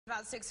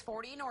About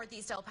 6:40, North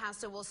East El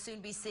Paso will soon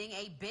be seeing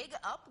a big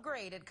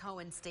upgrade at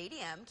Cohen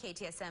Stadium.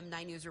 KTSM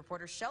 9 News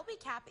reporter Shelby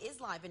Kapp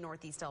is live in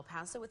North East El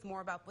Paso with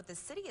more about what the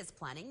city is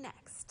planning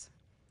next.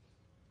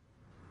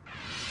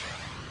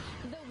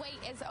 The wait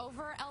is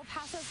over. El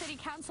Paso City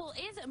Council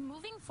is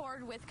moving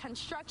forward with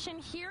construction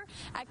here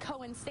at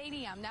Cohen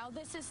Stadium. Now,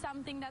 this is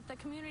something that the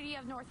community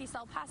of Northeast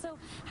El Paso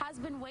has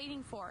been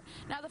waiting for.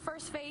 Now, the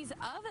first phase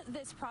of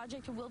this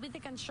project will be the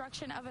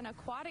construction of an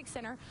aquatic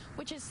center,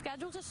 which is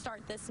scheduled to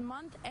start this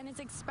month and is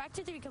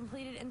expected to be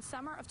completed in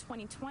summer of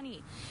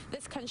 2020.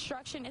 This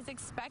construction is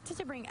expected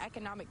to bring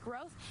economic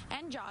growth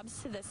and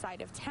jobs to this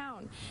side of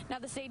town. Now,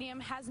 the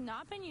stadium has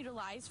not been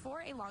utilized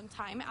for a long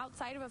time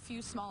outside of a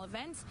few small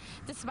events,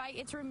 despite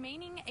its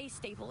remaining a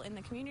staple in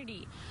the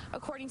community.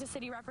 According to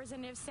City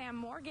Representative Sam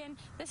Morgan,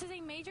 this is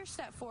a major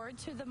step forward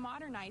to the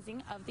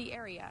modernizing of the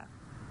area.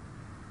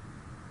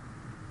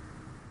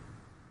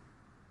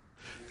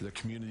 The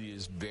community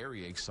is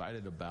very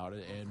excited about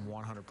it and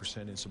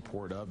 100% in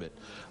support of it.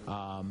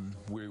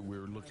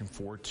 We're looking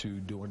forward to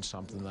doing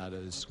something that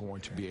is going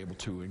to be able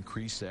to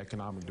increase the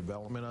economic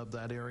development of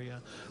that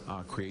area,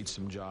 create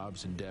some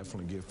jobs, and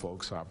definitely give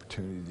folks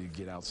opportunity to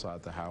get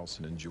outside the house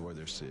and enjoy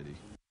their city.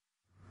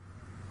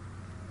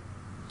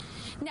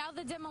 Now,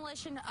 the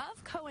demolition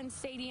of Cohen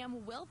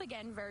Stadium will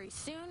begin very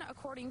soon.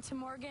 According to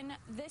Morgan,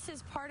 this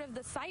is part of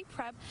the site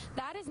prep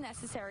that is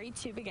necessary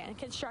to begin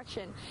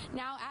construction.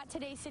 Now, at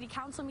today's City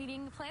Council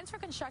meeting, plans for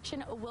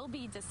construction will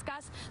be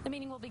discussed. The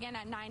meeting will begin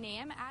at 9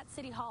 a.m. at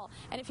City Hall.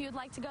 And if you would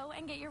like to go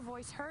and get your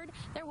voice heard,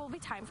 there will be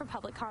time for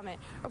public comment.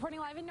 Reporting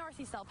live in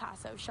Northeast El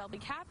Paso, Shelby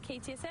Kapp,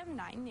 KTSM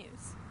 9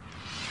 News.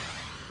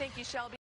 Thank you, Shelby.